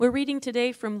We're reading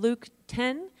today from Luke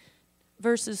 10,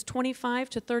 verses 25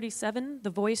 to 37,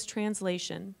 the Voice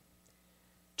translation.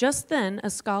 Just then, a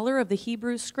scholar of the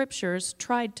Hebrew Scriptures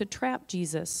tried to trap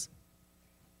Jesus.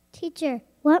 Teacher,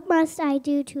 what must I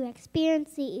do to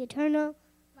experience the eternal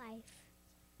life?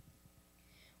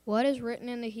 What is written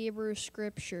in the Hebrew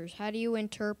Scriptures? How do you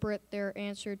interpret their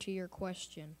answer to your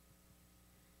question?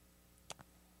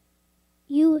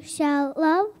 You shall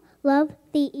love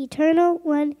the eternal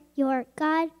one, your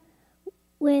God,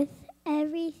 with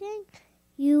everything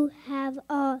you have,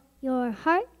 all your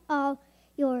heart, all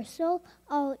your soul,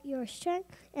 all your strength,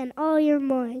 and all your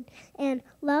mind, and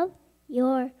love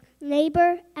your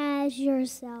neighbor as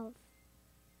yourself.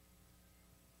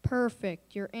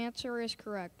 Perfect. Your answer is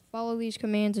correct. Follow these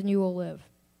commands and you will live.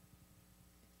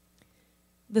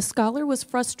 The scholar was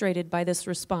frustrated by this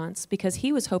response because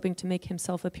he was hoping to make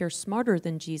himself appear smarter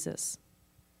than Jesus.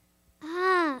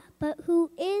 But who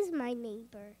is my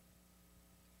neighbor?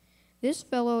 This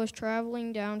fellow is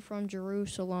traveling down from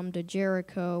Jerusalem to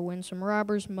Jericho when some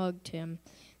robbers mugged him.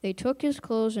 They took his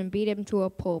clothes and beat him to a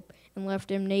pulp and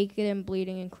left him naked and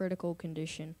bleeding in critical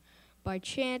condition. By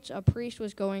chance, a priest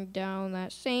was going down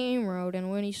that same road,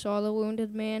 and when he saw the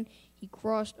wounded man, he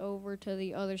crossed over to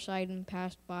the other side and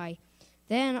passed by.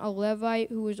 Then a Levite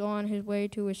who was on his way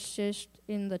to assist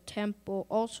in the temple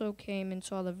also came and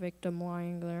saw the victim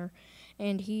lying there,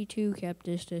 and he too kept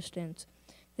his distance.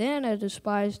 Then a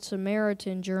despised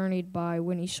Samaritan journeyed by.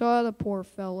 When he saw the poor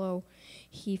fellow,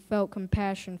 he felt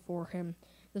compassion for him.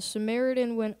 The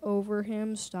Samaritan went over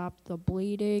him, stopped the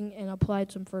bleeding, and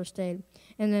applied some first aid,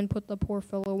 and then put the poor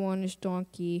fellow on his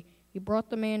donkey. He brought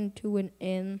the man to an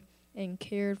inn and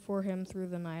cared for him through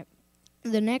the night.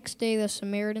 The next day the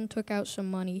Samaritan took out some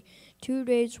money, 2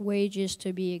 days' wages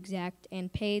to be exact,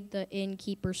 and paid the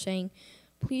innkeeper, saying,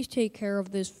 "Please take care of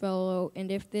this fellow,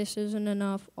 and if this isn't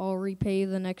enough, I'll repay you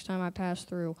the next time I pass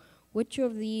through." Which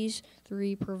of these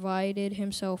three provided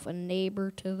himself a neighbor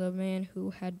to the man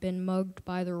who had been mugged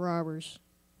by the robbers?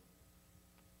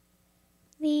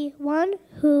 The one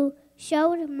who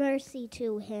showed mercy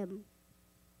to him.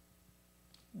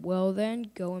 Well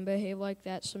then, go and behave like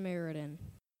that Samaritan.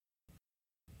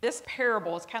 This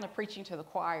parable is kind of preaching to the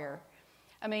choir.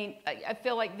 I mean, I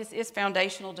feel like this is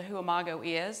foundational to who Imago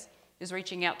is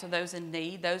reaching out to those in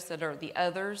need, those that are the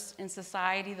others in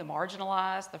society, the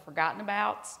marginalized, the forgotten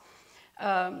abouts.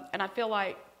 And I feel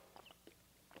like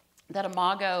that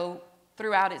Imago,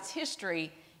 throughout its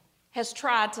history, has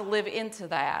tried to live into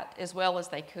that as well as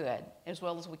they could, as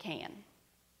well as we can.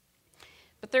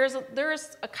 But there's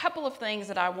a couple of things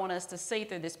that I want us to see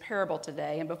through this parable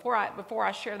today. And before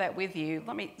I share that with you,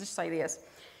 let me just say this.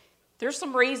 There's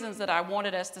some reasons that I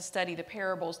wanted us to study the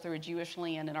parables through a Jewish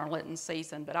lens in our Lenten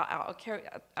season, but I'll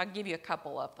give you a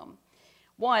couple of them.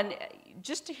 One,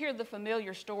 just to hear the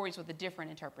familiar stories with a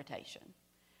different interpretation.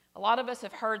 A lot of us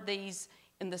have heard these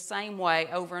in the same way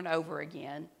over and over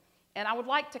again, and I would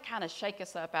like to kind of shake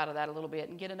us up out of that a little bit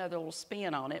and get another little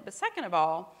spin on it. But second of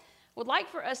all, I would like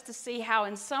for us to see how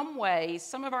in some ways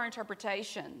some of our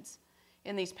interpretations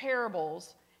in these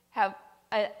parables have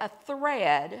a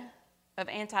thread of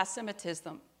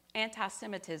anti-Semitism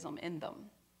in them.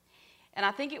 And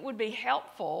I think it would be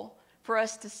helpful for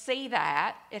us to see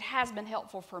that. It has been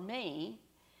helpful for me,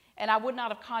 and I would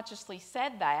not have consciously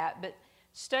said that, but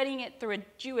studying it through a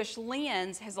Jewish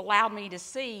lens has allowed me to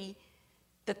see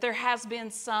that there has been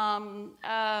some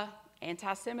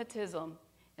anti-Semitism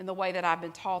in the way that I've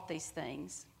been taught these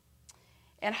things.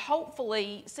 And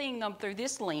hopefully seeing them through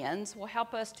this lens will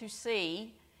help us to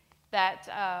see that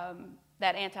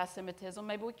that anti-Semitism,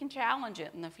 maybe we can challenge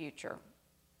it in the future.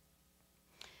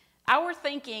 Our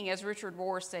thinking, as Richard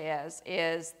Rohr says,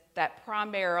 is that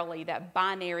primarily that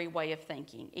binary way of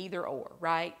thinking, either or,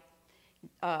 right?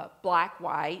 Black,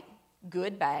 white,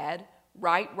 good, bad,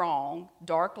 right, wrong,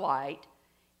 dark, light.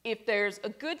 If there's a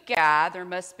good guy, there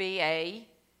must be a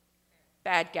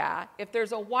bad guy. If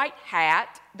there's a white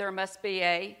hat, there must be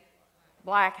a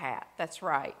black hat. That's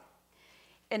right.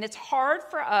 And it's hard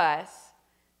for us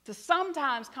to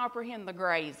sometimes comprehend the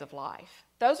grays of life.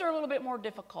 Those are a little bit more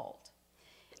difficult.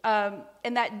 And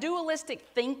that dualistic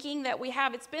thinking that we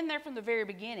have, it's been there from the very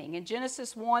beginning. In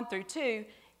Genesis 1 through 2,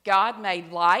 God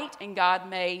made light and God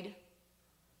made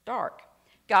dark.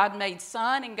 God made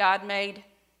sun and God made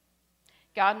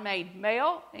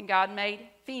male and God made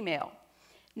female.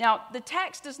 Now, the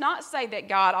text does not say that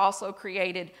God also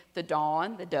created the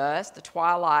dawn, the dusk, the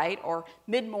twilight, or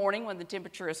mid-morning when the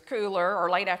temperature is cooler, or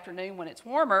late afternoon when it's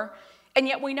warmer, and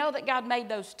yet we know that God made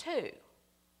those too.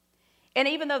 And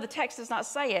even though the text does not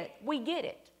say it, we get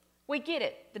it. We get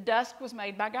it. The dusk was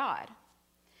made by God.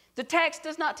 The text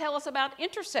does not tell us about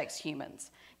intersex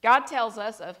humans. God tells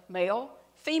us of male,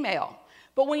 female.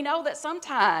 But we know that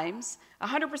sometimes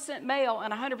 100% male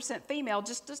and 100% female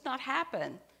just does not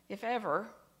happen, if ever.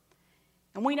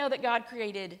 And we know that God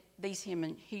created these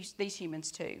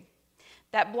humans too.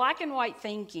 That black and white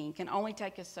thinking can only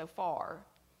take us so far.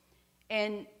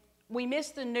 And we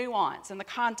miss the nuance and the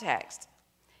context.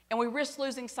 And we risk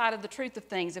losing sight of the truth of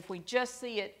things if we just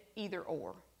see it either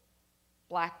or,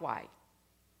 black, white.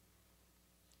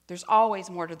 There's always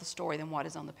more to the story than what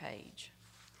is on the page.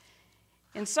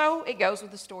 And so it goes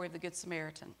with the story of the Good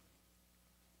Samaritan.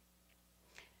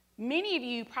 Many of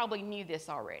you probably knew this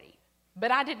already,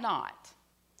 but I did not.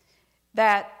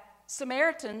 That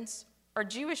Samaritans are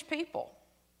Jewish people.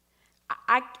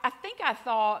 I think I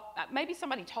thought, maybe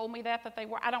somebody told me that they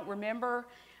were, I don't remember,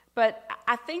 but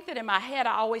I think that in my head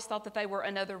I always thought that they were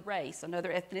another race,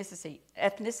 another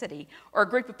ethnicity, or a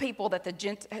group of people that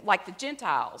like the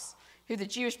Gentiles, who the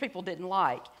Jewish people didn't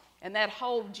like. And that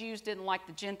whole Jews didn't like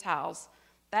the Gentiles,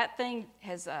 that thing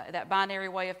has, that binary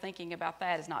way of thinking about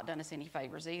that has not done us any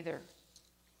favors either.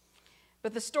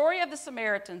 But the story of the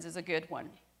Samaritans is a good one.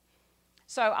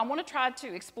 So I want to try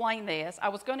to explain this. I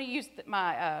was going to use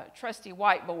my trusty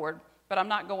whiteboard, but I'm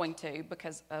not going to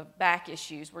because of back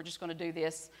issues. We're just going to do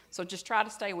this. So just try to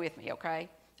stay with me, okay?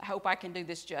 I hope I can do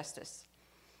this justice.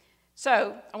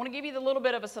 So I want to give you a little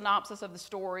bit of a synopsis of the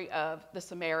story of the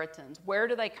Samaritans. Where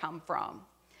do they come from?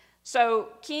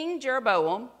 So King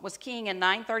Jeroboam was king in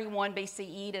 931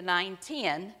 BCE to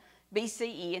 910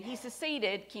 BCE, and he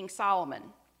succeeded King Solomon.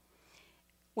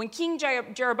 When King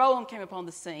Jeroboam came upon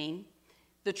the scene,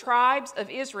 the tribes of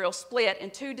Israel split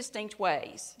in two distinct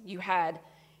ways. You had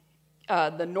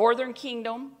the northern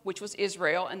kingdom, which was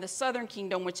Israel, and the southern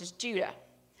kingdom, which is Judah.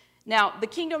 Now, the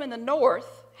kingdom in the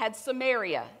north had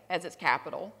Samaria as its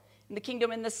capital, and the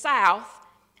kingdom in the south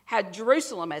had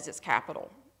Jerusalem as its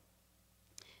capital.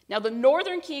 Now, the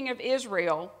northern king of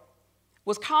Israel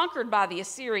was conquered by the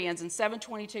Assyrians in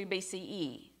 722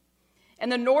 BCE,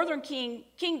 and the northern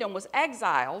kingdom was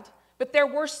exiled, but there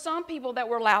were some people that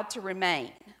were allowed to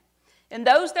remain. And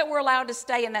those that were allowed to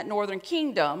stay in that northern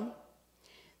kingdom,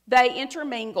 they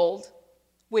intermingled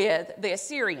with the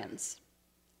Assyrians.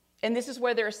 And this is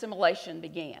where their assimilation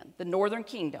began, the northern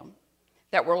kingdom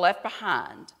that were left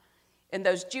behind. And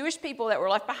those Jewish people that were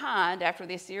left behind after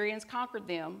the Assyrians conquered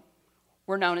them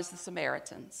were known as the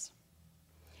Samaritans.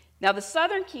 Now, the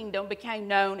southern kingdom became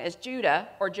known as Judah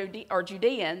or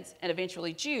Judeans and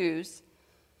eventually Jews,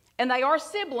 and they are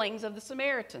siblings of the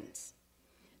Samaritans.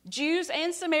 Jews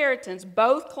and Samaritans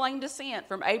both claim descent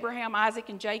from Abraham, Isaac,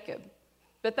 and Jacob,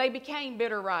 but they became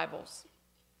bitter rivals.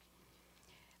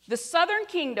 The southern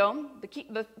kingdom,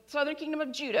 the southern kingdom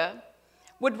of Judah,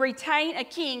 would retain a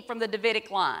king from the Davidic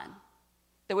line.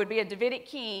 There would be a Davidic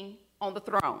king on the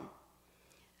throne.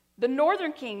 The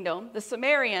northern kingdom, the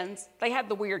Samaritans, they had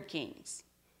the weird kings.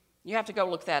 You have to go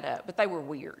look that up, but they were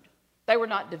weird. They were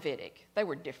not Davidic. They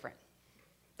were different.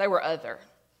 They were other.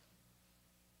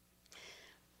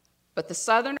 But the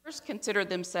southerners considered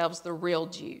themselves the real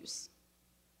Jews.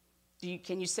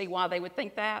 Can you see why they would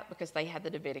think that? Because they had the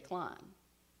Davidic line.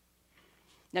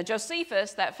 Now,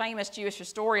 Josephus, that famous Jewish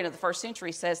historian of the first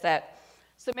century, says that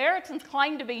Samaritans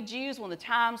claimed to be Jews when the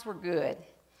times were good.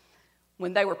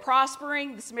 When they were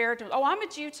prospering, the Samaritans, oh, I'm a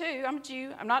Jew too. I'm a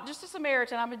Jew. I'm not just a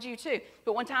Samaritan, I'm a Jew too.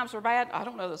 But when times were bad, I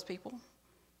don't know those people.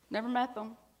 Never met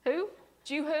them. Who?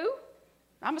 Jew who?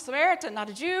 I'm a Samaritan, not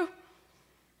a Jew.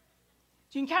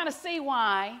 You can kind of see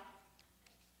why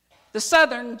the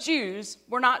southern Jews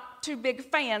were not too big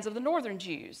fans of the northern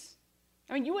Jews.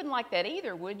 I mean, you wouldn't like that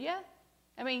either, would you?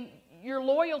 I mean, you're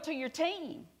loyal to your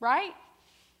team, right?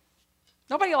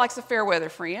 Nobody likes a fair weather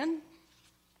friend.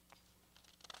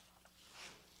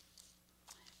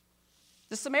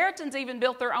 The Samaritans even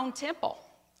built their own temple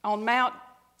on Mount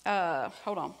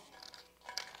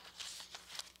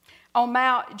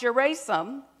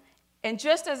Gerizim. And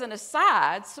just as an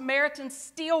aside, Samaritans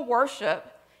still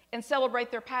worship and celebrate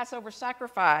their Passover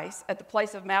sacrifice at the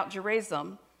place of Mount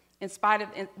Gerizim in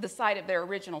the site of their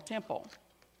original temple.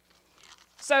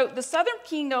 So the southern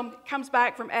kingdom comes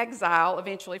back from exile,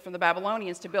 eventually from the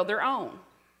Babylonians, to build their own.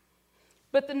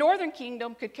 But the northern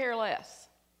kingdom could care less.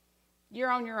 You're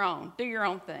on your own. Do your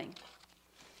own thing.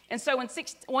 And so in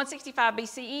 165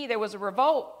 BCE, there was a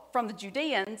revolt from the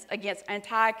Judeans against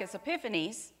Antiochus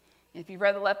Epiphanes. If you've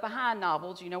read the Left Behind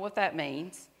novels, you know what that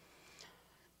means.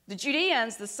 The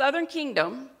Judeans, the southern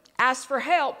kingdom, asked for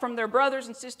help from their brothers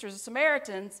and sisters, the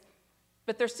Samaritans,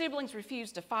 but their siblings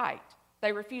refused to fight.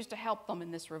 They refused to help them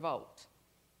in this revolt.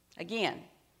 Again,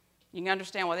 you can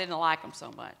understand why they didn't like them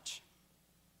so much.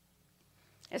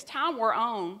 As time wore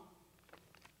on,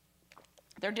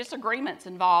 Their disagreements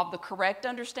involve the correct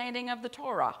understanding of the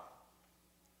Torah,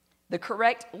 the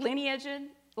correct lineage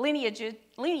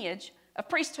of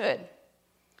priesthood,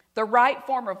 the right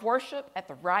form of worship at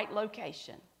the right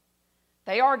location.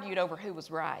 They argued over who was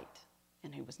right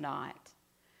and who was not.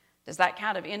 Does that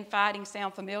kind of infighting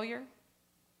sound familiar?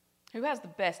 Who has the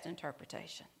best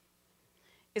interpretation?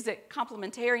 Is it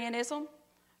complementarianism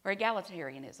or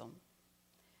egalitarianism?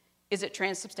 Is it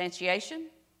transubstantiation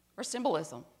or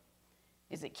symbolism?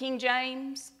 Is it King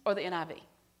James or the NIV?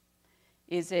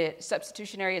 Is it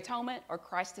substitutionary atonement or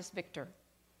Christus Victor?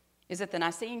 Is it the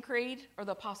Nicene Creed or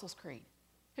the Apostles' Creed?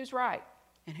 Who's right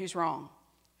and who's wrong?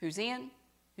 Who's in,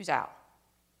 who's out?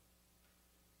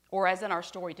 Or as in our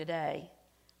story today,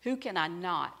 who can I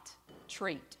not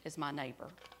treat as my neighbor?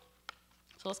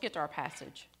 So let's get to our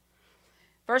passage.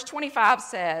 Verse 25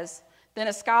 says, "Then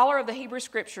a scholar of the Hebrew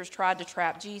Scriptures tried to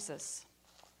trap Jesus.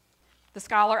 The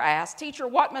scholar asked, 'Teacher,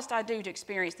 what must I do to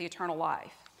experience the eternal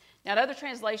life?'" Now, in other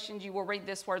translations, you will read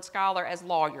this word scholar as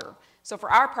lawyer. So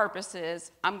for our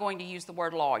purposes, I'm going to use the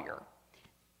word lawyer.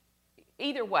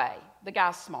 Either way, the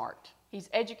guy's smart. He's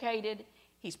educated.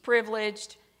 He's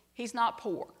privileged. He's not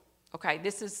poor. Okay,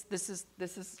 this is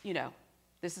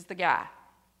the guy.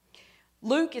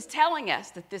 Luke is telling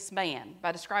us that this man,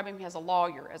 by describing him as a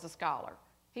lawyer, as a scholar,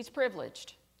 he's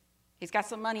privileged. He's got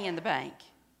some money in the bank.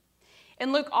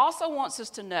 And Luke also wants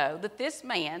us to know that this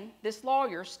man, this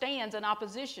lawyer, stands in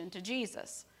opposition to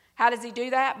Jesus. How does he do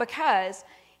that? Because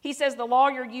he says the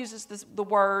lawyer uses the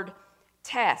word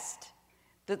test.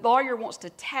 The lawyer wants to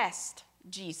test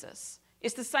Jesus.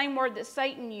 It's the same word that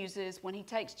Satan uses when he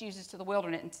takes Jesus to the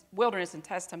wilderness and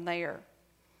tests him there.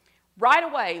 Right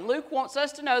away, Luke wants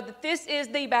us to know that this is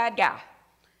the bad guy.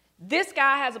 This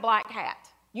guy has a black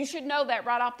hat. You should know that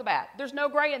right off the bat. There's no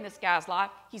gray in this guy's life.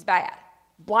 He's bad.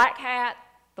 Black hat,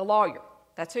 the lawyer.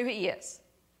 That's who he is.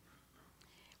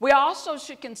 We also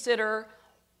should consider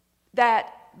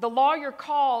that the lawyer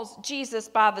calls Jesus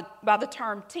by the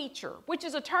term teacher, which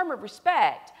is a term of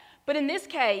respect. But in this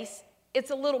case, it's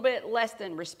a little bit less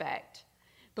than respect,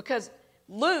 because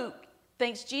Luke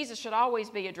thinks Jesus should always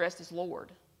be addressed as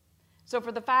Lord. So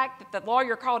for the fact that the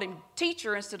lawyer called him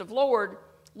teacher instead of Lord,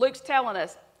 Luke's telling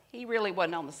us he really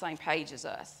wasn't on the same page as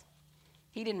us.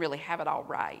 He didn't really have it all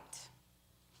right.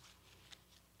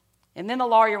 And then the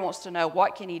lawyer wants to know,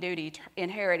 what can he do to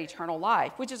inherit eternal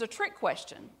life, which is a trick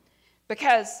question,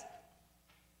 because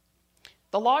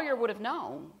the lawyer would have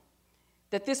known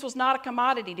that this was not a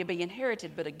commodity to be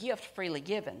inherited, but a gift freely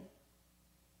given.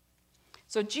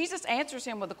 So Jesus answers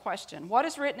him with a question. What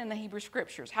is written in the Hebrew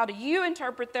Scriptures? How do you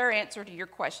interpret their answer to your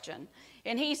question?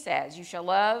 And he says, "You shall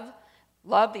love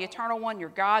the eternal one, your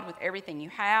God, with everything you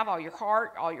have, all your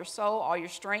heart, all your soul, all your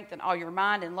strength, and all your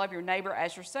mind, and love your neighbor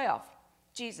as yourself."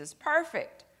 Jesus,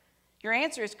 perfect. Your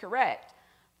answer is correct.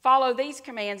 Follow these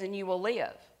commands and you will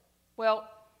live. Well,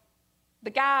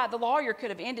 the lawyer could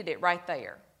have ended it right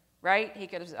there, right? He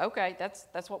could have said, okay,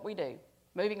 that's what we do.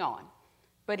 Moving on.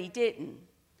 But he didn't.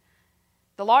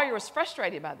 The lawyer was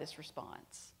frustrated by this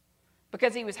response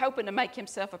because he was hoping to make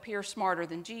himself appear smarter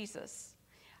than Jesus.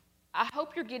 I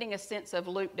hope you're getting a sense of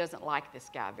Luke doesn't like this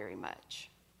guy very much.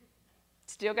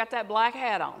 Still got that black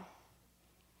hat on.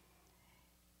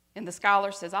 And the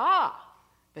scholar says,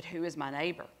 but who is my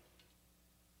neighbor?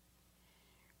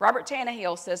 Robert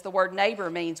Tannehill says the word neighbor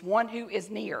means one who is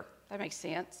near. That makes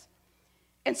sense.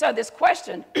 And so this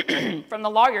question from the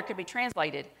lawyer could be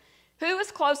translated, who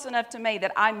is close enough to me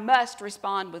that I must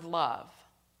respond with love?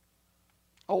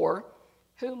 Or,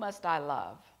 who must I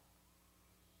love?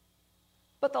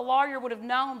 But the lawyer would have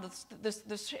known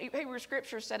the Hebrew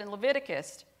Scripture said in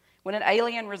Leviticus, when an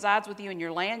alien resides with you in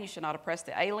your land, you shall not oppress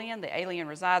the alien. The alien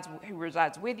who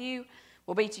resides with you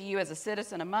will be to you as a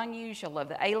citizen among you. You shall love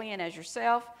the alien as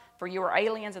yourself, for you are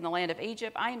aliens in the land of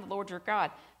Egypt. I am the Lord your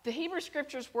God. The Hebrew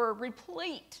Scriptures were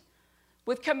replete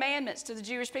with commandments to the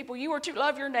Jewish people. You are to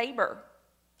love your neighbor.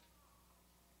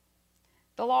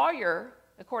 The lawyer,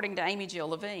 according to Amy Jill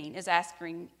Levine, is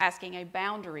asking a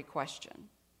boundary question,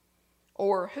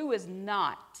 or who is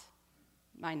not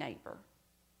my neighbor?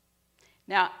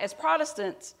 Now, as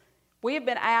Protestants, we have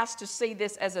been asked to see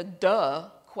this as a duh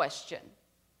question.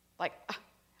 Like,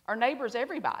 our neighbor's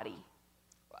everybody.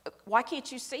 Why can't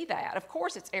you see that? Of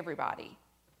course it's everybody.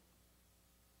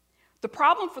 The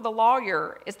problem for the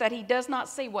lawyer is that he does not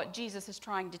see what Jesus is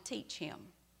trying to teach him.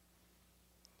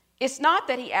 It's not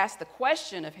that he asked the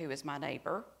question of who is my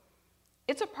neighbor.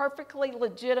 It's a perfectly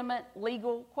legitimate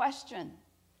legal question.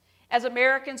 As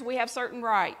Americans, we have certain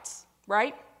rights,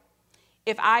 right?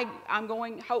 If I'm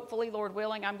going, hopefully, Lord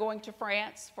willing, I'm going to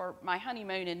France for my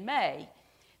honeymoon in May,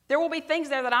 There will be things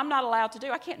there that I'm not allowed to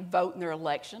do. I can't vote in their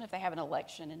election if they have an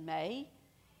election in May.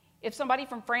 If somebody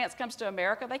from France comes to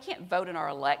America, they can't vote in our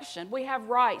election. We have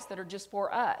rights that are just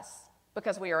for us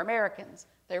because we are Americans.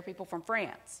 They are people from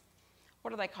France.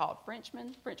 What are they called?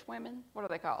 Frenchmen? French women? What are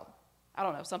they called? I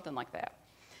don't know, something like that.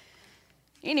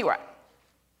 Anyway,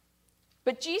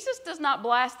 but Jesus does not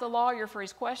blast the lawyer for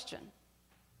his question.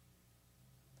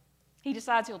 He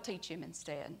decides he'll teach him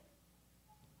instead.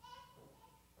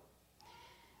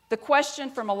 The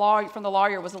question from the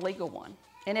lawyer was a legal one,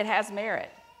 and it has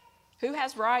merit. Who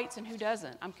has rights and who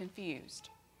doesn't? I'm confused.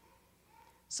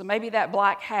 So maybe that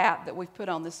black hat that we've put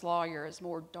on this lawyer is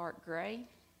more dark gray.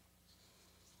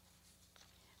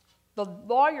 The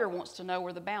lawyer wants to know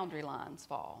where the boundary lines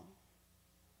fall.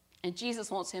 And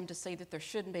Jesus wants him to see that there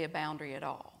shouldn't be a boundary at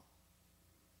all.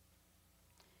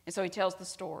 And so he tells the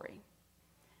story.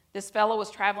 This fellow was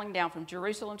traveling down from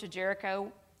Jerusalem to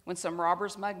Jericho when some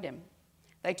robbers mugged him.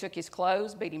 They took his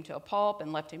clothes, beat him to a pulp,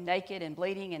 and left him naked and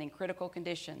bleeding and in critical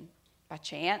condition. By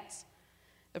chance,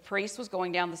 the priest was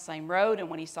going down the same road, and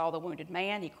when he saw the wounded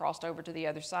man, he crossed over to the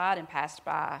other side and passed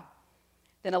by.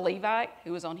 Then a Levite,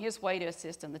 who was on his way to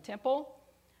assist in the temple,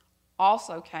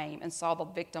 also came and saw the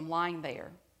victim lying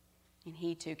there, and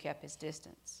he too kept his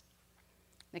distance.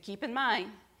 Now keep in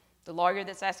mind, the lawyer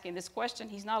that's asking this question,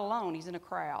 he's not alone, he's in a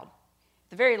crowd. At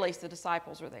the very least, the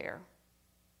disciples are there.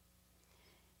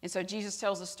 And so Jesus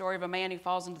tells the story of a man who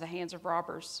falls into the hands of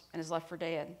robbers and is left for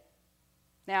dead.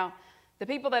 Now, the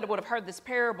people that would have heard this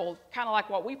parable, kind of like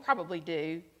what we probably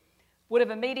do, would have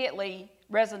immediately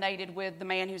resonated with the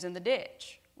man who's in the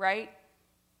ditch, right?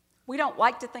 We don't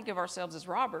like to think of ourselves as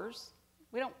robbers.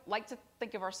 We don't like to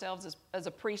think of ourselves as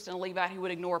a priest and a Levite who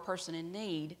would ignore a person in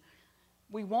need.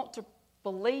 We want to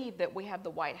believe that we have the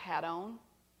white hat on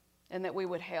and that we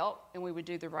would help and we would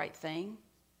do the right thing.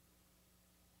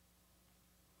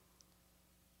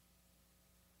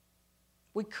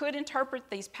 We could interpret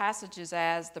these passages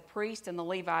as the priest and the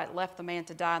Levite left the man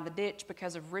to die in the ditch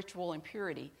because of ritual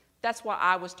impurity. That's what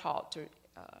I was taught to,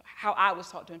 how I was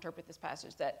taught to interpret this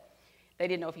passage, that they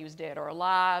didn't know if he was dead or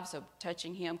alive, so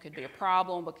touching him could be a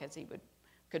problem because he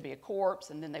could be a corpse,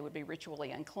 and then they would be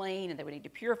ritually unclean, and they would need to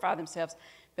purify themselves.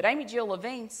 But Amy Jill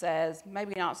Levine says,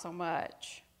 maybe not so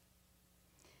much.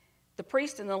 The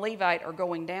priest and the Levite are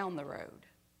going down the road.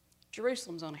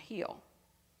 Jerusalem's on a hill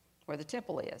where the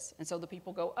temple is, and so the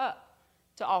people go up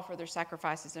to offer their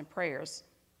sacrifices and prayers.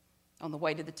 On the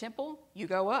way to the temple, you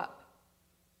go up.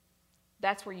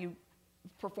 That's where you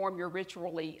perform your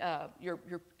ritually, your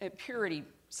impurity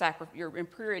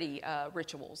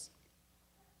rituals.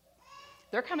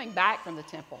 They're coming back from the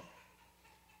temple.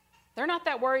 They're not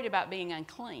that worried about being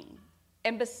unclean.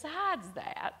 And besides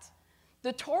that,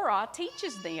 the Torah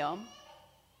teaches them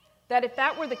that if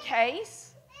that were the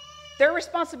case, their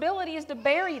responsibility is to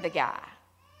bury the guy.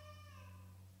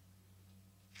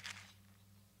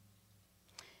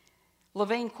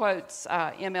 Levine quotes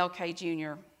MLK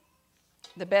Jr.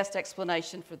 The best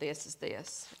explanation for this is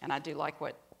this, and I do like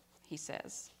what he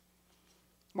says.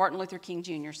 Martin Luther King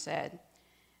Jr. said,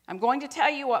 "I'm going to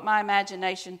tell you what my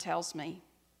imagination tells me.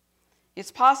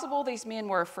 It's possible these men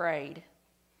were afraid.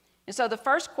 And so the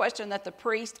first question that the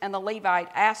priest and the Levite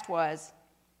asked was,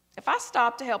 if I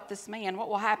stop to help this man, what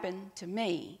will happen to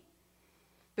me?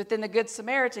 But then the Good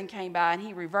Samaritan came by and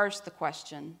he reversed the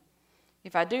question.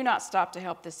 If I do not stop to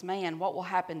help this man, what will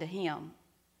happen to him?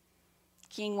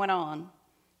 King went on,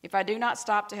 if I do not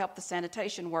stop to help the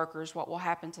sanitation workers, what will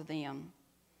happen to them?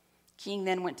 King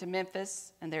then went to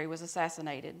Memphis, and there he was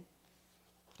assassinated.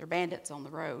 There are bandits on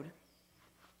the road.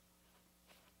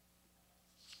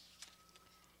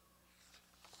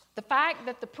 The fact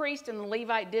that the priest and the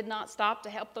Levite did not stop to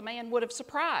help the man would have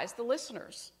surprised the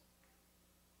listeners.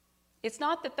 It's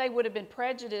not that they would have been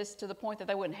prejudiced to the point that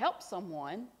they wouldn't help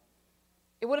someone.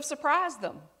 It would have surprised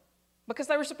them because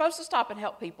they were supposed to stop and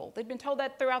help people. They'd been told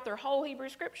that throughout their whole Hebrew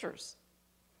Scriptures.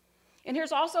 And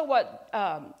here's also what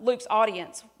Luke's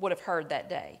audience would have heard that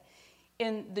day.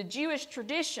 In the Jewish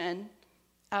tradition,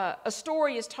 a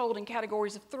story is told in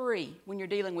categories of three when you're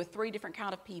dealing with three different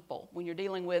kind of people, when you're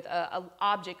dealing with an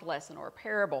object lesson or a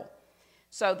parable.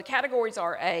 So the categories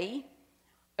are a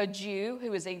Jew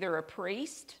who is either a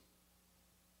priest,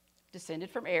 descended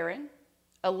from Aaron,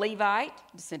 a Levite,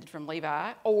 descended from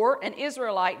Levi, or an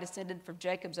Israelite, descended from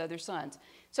Jacob's other sons.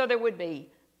 So there would be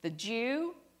the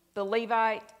Jew, the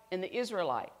Levite, and the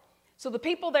Israelite. So the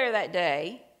people there that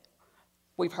day,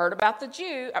 we've heard about the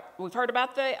Jew, we've heard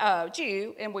about the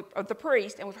Jew, and the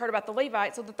priest, and we've heard about the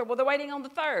Levite, so that they're waiting on the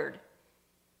third.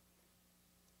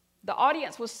 The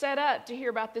audience was set up to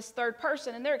hear about this third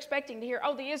person, and they're expecting to hear,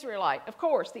 oh, the Israelite. Of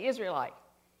course, the Israelite.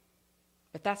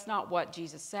 But that's not what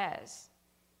Jesus says.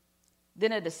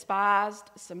 Then a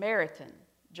despised Samaritan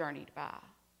journeyed by.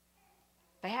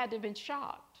 They had to have been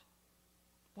shocked.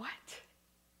 What?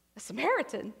 A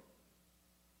Samaritan?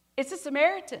 It's a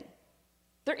Samaritan.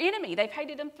 Their enemy. They've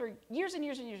hated him for years and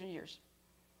years and years and years.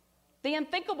 The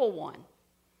unthinkable one.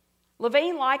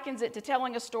 Levine likens it to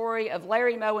telling a story of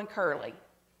Larry, Moe, and Curly.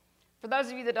 For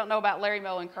those of you that don't know about Larry,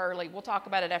 Moe, and Curly, we'll talk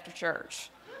about it after church.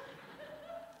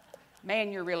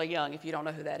 Man, you're really young if you don't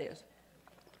know who that is.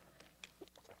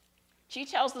 She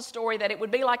tells the story that it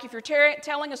would be like if you're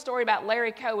telling a story about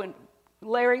Larry,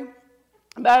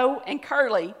 Moe, and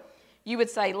Curly, you would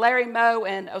say Larry, Moe,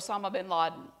 and Osama bin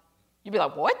Laden. You'd be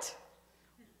like, what?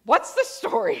 What's the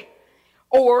story?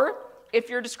 Or if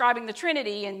you're describing the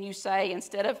Trinity and you say,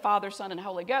 instead of Father, Son, and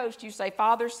Holy Ghost, you say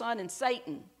Father, Son, and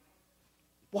Satan.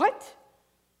 What?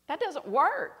 That doesn't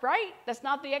work, right? That's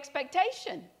not the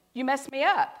expectation. You messed me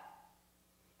up.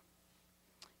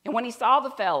 And when he saw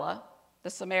the fella, the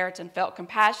Samaritan felt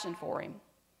compassion for him.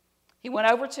 He went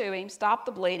over to him, stopped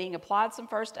the bleeding, applied some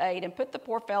first aid, and put the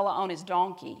poor fella on his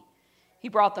donkey. He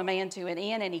brought the man to an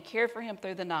inn, and he cared for him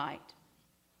through the night.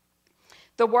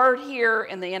 The word here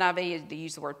in the NIV, they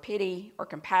use the word pity or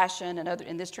compassion, and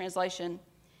in this translation,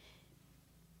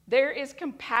 there is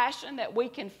compassion that we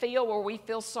can feel where we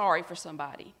feel sorry for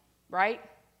somebody, right?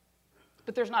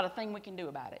 But there's not a thing we can do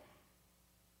about it.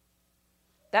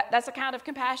 That's a kind of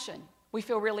compassion. We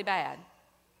feel really bad.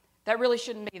 That really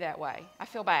shouldn't be that way. I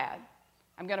feel bad.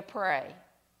 I'm going to pray.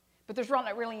 But there's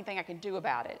not really anything I can do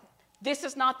about it. This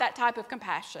is not that type of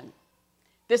compassion.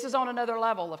 This is on another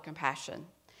level of compassion.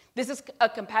 This is a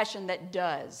compassion that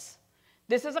does.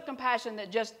 This is a compassion that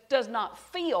just does not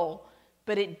feel,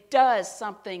 but it does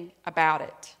something about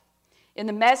it. In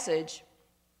the Message,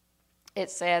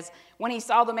 it says, when he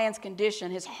saw the man's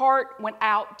condition, his heart went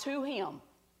out to him.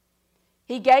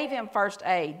 He gave him first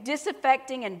aid,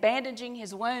 disinfecting and bandaging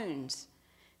his wounds.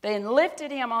 Then lifted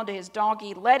him onto his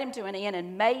donkey, led him to an inn,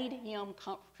 and made him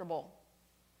comfortable.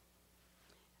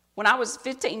 When I was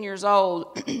 15 years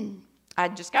old,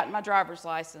 I'd just gotten my driver's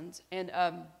license, and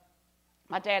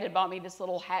my dad had bought me this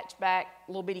little hatchback,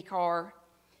 little bitty car.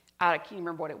 I can't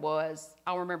remember what it was.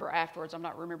 I'll remember afterwards. I'm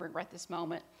not remembering right this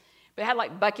moment. But it had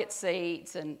like bucket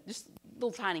seats and just a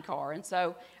little tiny car. And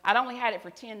so I'd only had it for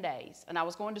 10 days, and I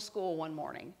was going to school one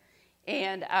morning.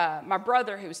 And my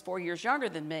brother, who was 4 years younger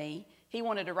than me, he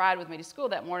wanted to ride with me to school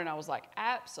that morning. I was like,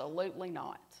 absolutely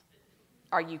not.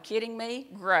 Are you kidding me?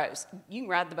 Gross. You can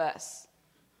ride the bus.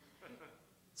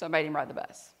 So I made him ride the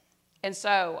bus. And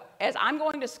so as I'm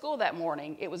going to school that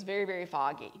morning, it was very, very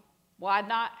foggy. Well, I'd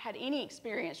not had any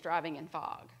experience driving in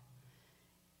fog.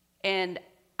 And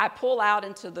I pull out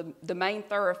into the main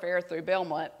thoroughfare through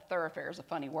Belmont. Thoroughfare is a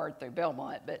funny word through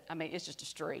Belmont, but I mean, it's just a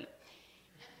street.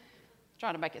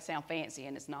 Trying to make it sound fancy,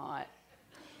 and it's not.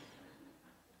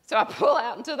 So I pull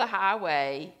out into the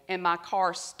highway, and my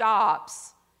car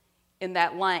stops in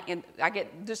that lane. And I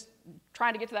get just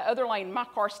trying to get to that other lane, and my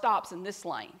car stops in this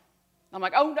lane. I'm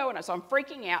like, oh, no. So I'm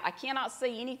freaking out. I cannot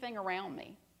see anything around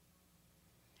me.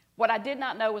 What I did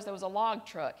not know was there was a log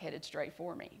truck headed straight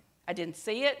for me. I didn't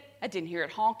see it. I didn't hear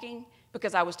it honking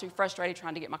because I was too frustrated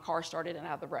trying to get my car started and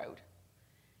out of the road.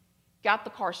 Got the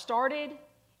car started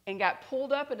and got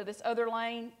pulled up into this other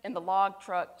lane, and the log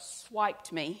truck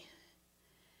swiped me.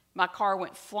 My car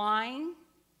went flying,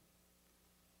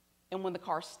 and when the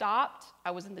car stopped,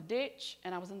 I was in the ditch,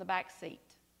 and I was in the back seat.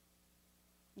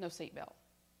 No seatbelt.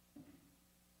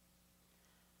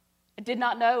 I did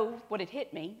not know what had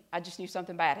hit me. I just knew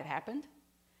something bad had happened.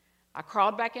 I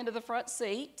crawled back into the front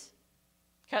seat,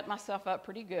 cut myself up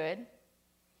pretty good.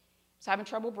 Was having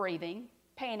trouble breathing,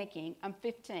 panicking. I'm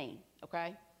 15,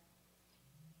 okay?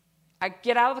 I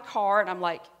get out of the car, and I'm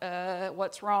like,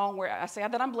 what's wrong? I say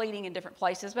that I'm bleeding in different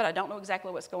places, but I don't know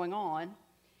exactly what's going on.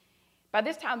 By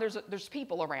this time, there's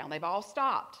people around. They've all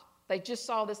stopped. They just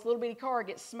saw this little bitty car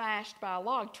get smashed by a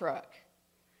log truck.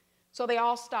 So they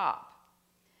all stop.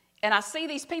 And I see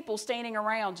these people standing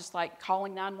around just like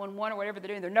calling 911 or whatever they're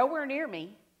doing. They're nowhere near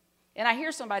me. And I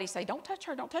hear somebody say, don't touch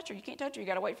her, don't touch her. You can't touch her. You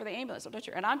got to wait for the ambulance. Don't touch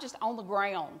her. And I'm just on the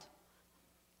ground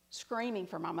screaming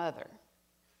for my mother,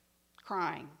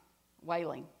 crying,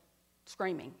 wailing,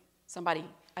 screaming. Somebody,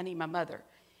 I need my mother.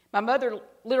 My mother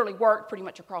literally worked pretty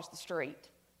much across the street,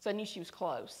 so I knew she was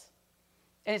close.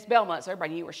 And it's Belmont, so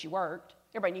everybody knew where she worked.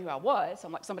 Everybody knew who I was. So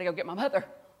I'm like, somebody go get my mother.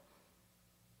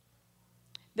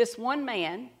 This one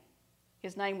man,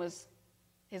 his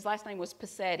last name was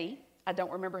Passetti. I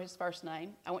don't remember his first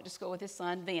name. I went to school with his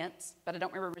son, Vince, but I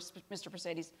don't remember Mr.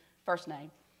 Passetti's first name.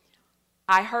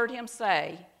 I heard him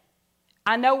say,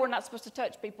 I know we're not supposed to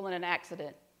touch people in an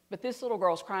accident, But this little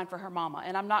girl's crying for her mama,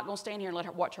 and I'm not going to stand here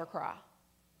and watch her cry.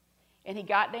 And he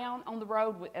got down on the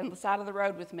road, on the side of the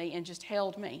road with me, and just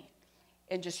held me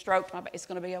and just stroked my back. It's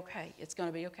going to be okay. It's going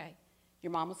to be okay.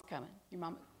 Your mama's coming.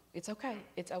 It's okay.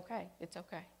 It's okay. It's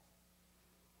okay.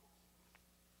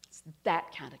 It's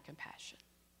that kind of compassion.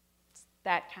 It's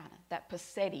that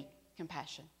pathetic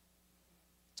compassion.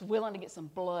 It's willing to get some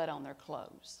blood on their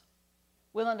clothes,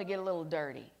 willing to get a little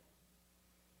dirty,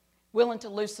 willing to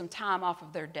lose some time off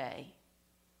of their day.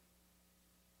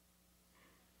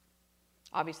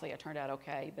 Obviously, I turned out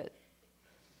okay, but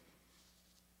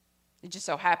it just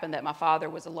so happened that my father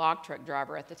was a log truck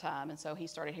driver at the time, and so he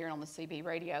started hearing on the CB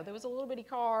radio. There was a little bitty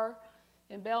car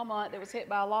in Belmont that was hit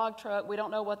by a log truck. We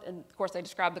don't know what, and of course they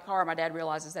described the car. My dad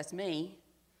realizes that's me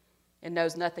and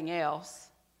knows nothing else.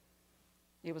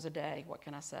 It was a day, what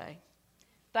can I say?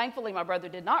 Thankfully, my brother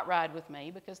did not ride with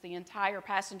me because the entire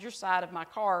passenger side of my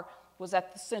car was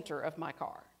at the center of my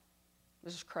car. It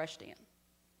was just crushed in.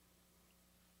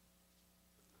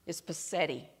 It's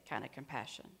pathetic kind of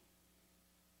compassion.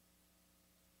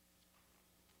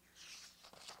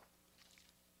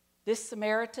 This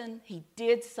Samaritan, he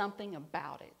did something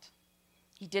about it.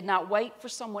 He did not wait for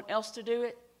someone else to do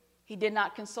it. He did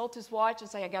not consult his watch and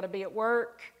say, I got to be at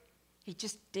work. He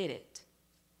just did it.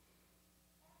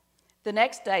 The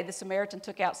next day, the Samaritan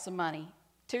took out some money,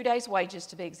 2 days' wages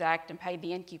to be exact, and paid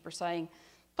the innkeeper, saying,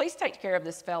 please take care of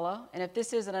this fellow, and if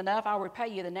this isn't enough, I'll repay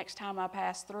you the next time I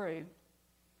pass through.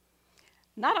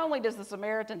 Not only does the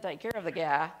Samaritan take care of the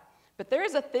guy, but there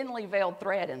is a thinly veiled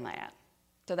thread in that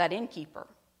to that innkeeper.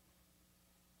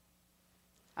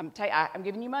 I'm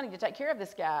giving you money to take care of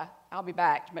this guy. I'll be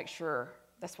back to make sure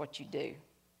that's what you do.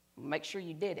 Make sure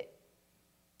you did it.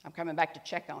 I'm coming back to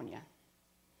check on you.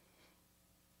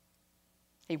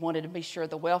 He wanted to be sure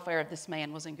the welfare of this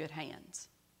man was in good hands.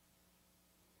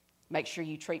 Make sure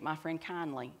you treat my friend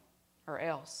kindly, or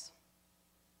else.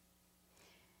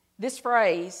 This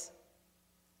phrase,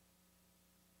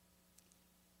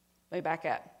 let me back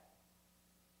up.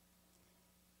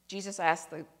 Jesus asked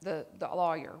the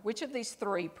lawyer, which of these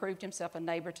three proved himself a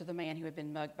neighbor to the man who had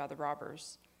been mugged by the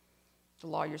robbers? The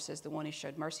lawyer says, the one who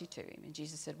showed mercy to him. And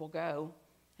Jesus said, well, go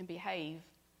and behave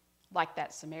like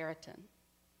that Samaritan.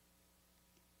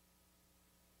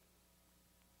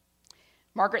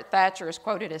 Margaret Thatcher is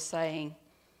quoted as saying,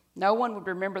 no one would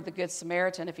remember the Good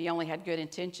Samaritan if he only had good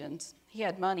intentions. He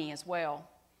had money as well.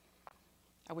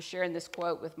 I was sharing this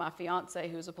quote with my fiance,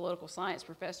 who is a political science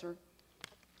professor.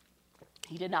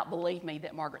 He did not believe me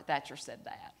that Margaret Thatcher said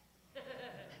that.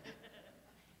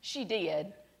 She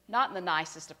did. Not in the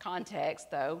nicest of contexts,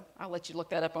 though. I'll let you look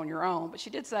that up on your own, but she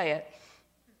did say it.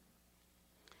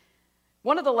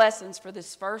 One of the lessons for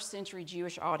this first century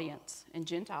Jewish audience and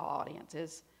Gentile audience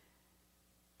is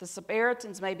the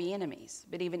Samaritans may be enemies,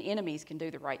 but even enemies can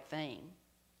do the right thing,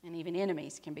 and even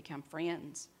enemies can become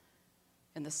friends,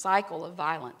 and the cycle of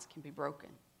violence can be broken.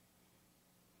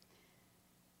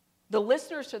 The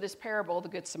listeners to this parable, the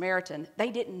Good Samaritan, they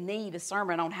didn't need a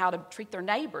sermon on how to treat their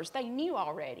neighbors. They knew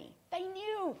already. They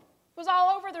knew. It was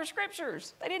all over their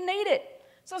scriptures. They didn't need it.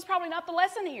 So it's probably not the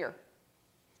lesson here.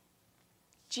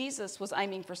 Jesus was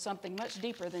aiming for something much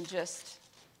deeper than just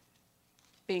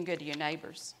being good to your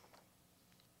neighbors.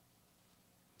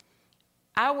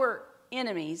 Our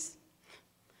enemies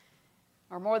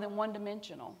are more than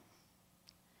one-dimensional.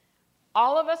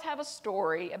 All of us have a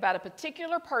story about a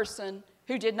particular person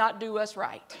who did not do us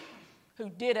right, who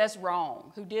did us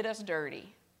wrong, who did us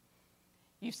dirty.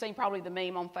 You've seen probably the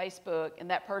meme on Facebook, and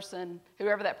that person,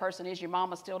 whoever that person is, your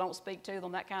mama still don't speak to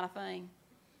them, that kind of thing.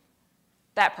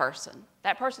 That person,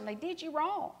 they did you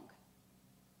wrong.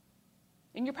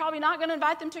 And you're probably not going to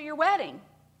invite them to your wedding.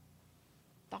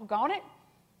 Doggone it.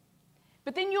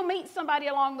 But then you'll meet somebody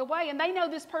along the way, and they know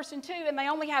this person too, and they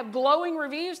only have glowing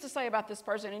reviews to say about this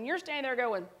person, and you're standing there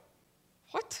going,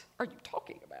 what are you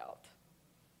talking about?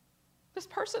 This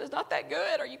person is not that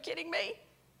good. Are you kidding me?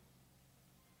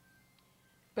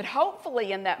 But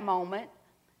hopefully in that moment,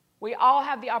 we all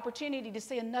have the opportunity to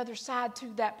see another side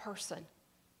to that person.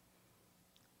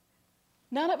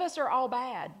 None of us are all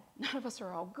bad. None of us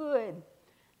are all good.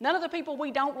 None of the people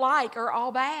we don't like are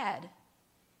all bad.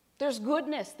 There's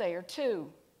goodness there too.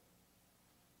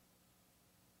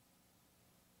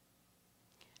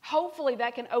 Hopefully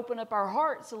that can open up our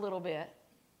hearts a little bit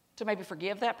to maybe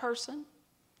forgive that person,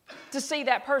 to see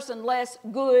that person less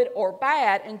good or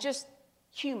bad and just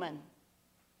human,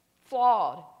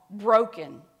 flawed,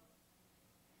 broken,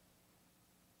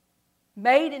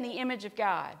 made in the image of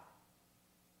God,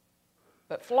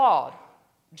 but flawed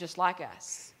just like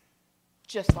us,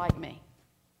 just like me.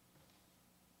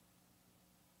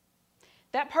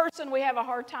 That person we have a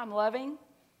hard time loving,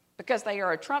 because they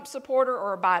are a Trump supporter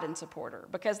or a Biden supporter,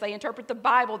 because they interpret the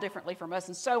Bible differently from us,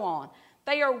 and so on.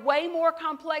 They are way more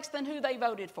complex than who they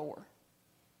voted for.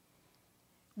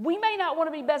 We may not want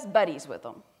to be best buddies with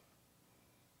them,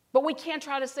 but we can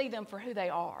try to see them for who they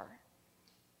are.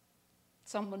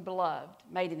 Someone beloved,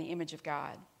 made in the image of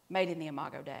God, made in the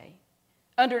Imago Dei,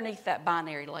 underneath that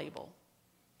binary label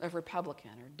of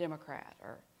Republican or Democrat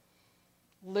or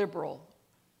liberal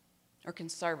or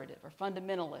conservative or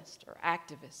fundamentalist or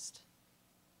activist,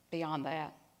 beyond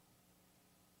that.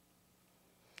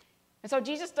 And so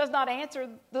Jesus does not answer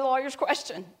the lawyer's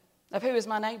question of who is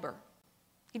my neighbor.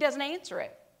 He doesn't answer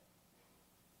it.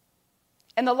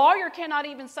 And the lawyer cannot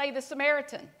even say the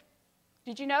Samaritan.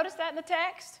 Did you notice that in the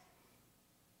text?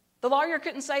 The lawyer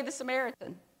couldn't say the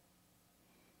Samaritan.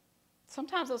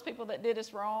 Sometimes those people that did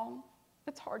us wrong,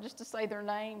 it's hard just to say their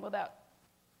name without.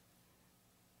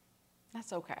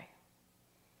 That's okay.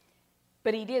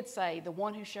 But he did say the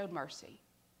one who showed mercy.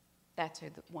 That's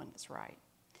who the one that's right.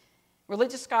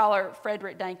 Religious scholar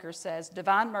Frederick Danker says,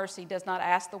 divine mercy does not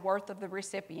ask the worth of the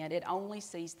recipient, it only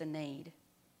sees the need.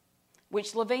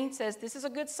 Which Levine says, this is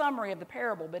a good summary of the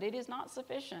parable, but it is not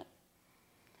sufficient.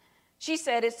 She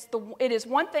said, it is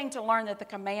one thing to learn that the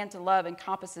command to love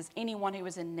encompasses anyone who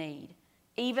is in need,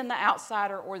 even the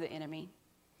outsider or the enemy.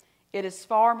 It is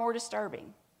far more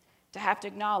disturbing to have to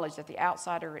acknowledge that the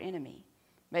outsider or enemy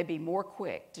may be more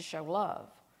quick to show love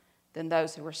than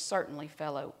those who are certainly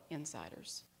fellow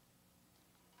insiders.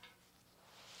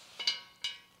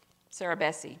 Sarah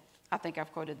Bessey, I think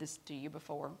I've quoted this to you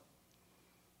before.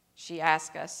 She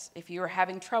asked us, if you are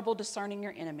having trouble discerning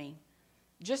your enemy,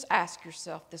 just ask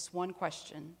yourself this one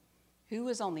question: who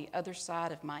is on the other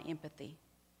side of my empathy?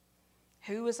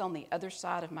 Who is on the other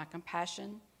side of my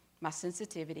compassion, my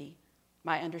sensitivity,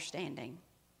 my understanding?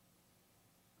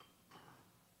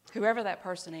 Whoever that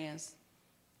person is,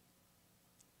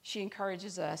 she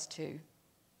encourages us to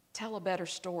tell a better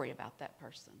story about that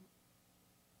person.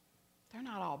 They're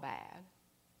not all bad.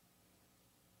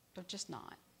 They're just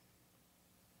not.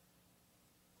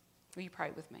 Will you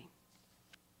pray with me?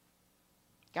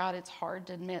 God, it's hard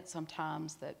to admit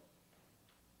sometimes that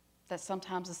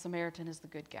sometimes the Samaritan is the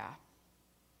good guy.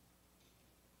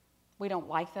 We don't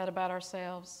like that about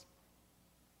ourselves,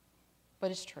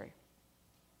 but it's true.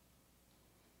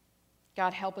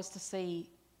 God, help us to see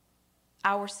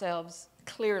ourselves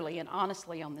clearly and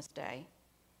honestly on this day.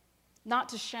 Not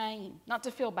to shame, not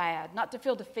to feel bad, not to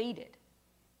feel defeated,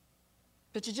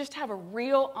 but to just have a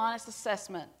real honest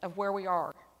assessment of where we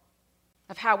are,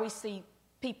 of how we see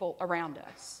people around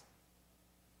us.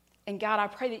 And God, I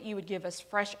pray that you would give us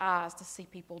fresh eyes to see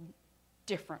people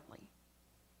differently,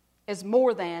 as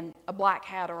more than a black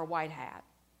hat or a white hat.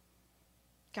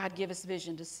 God, give us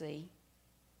vision to see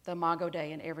the Imago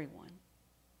Dei in everyone.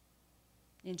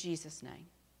 In Jesus' name,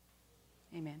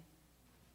 amen.